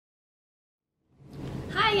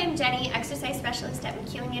Hi, I'm Jenny, exercise specialist at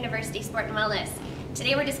McEwen University Sport and Wellness.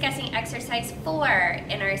 Today we're discussing exercise 4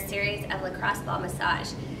 in our series of lacrosse ball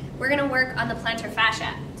massage. We're going to work on the plantar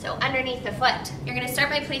fascia, so underneath the foot. You're going to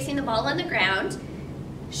start by placing the ball on the ground,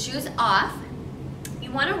 shoes off.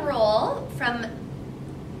 You want to roll from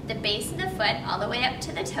the base of the foot all the way up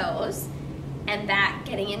to the toes and back,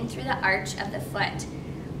 getting in through the arch of the foot.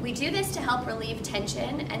 We do this to help relieve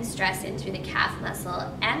tension and stress in through the calf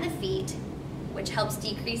muscle and the feet, which helps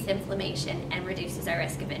decrease inflammation and reduces our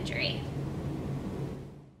risk of injury.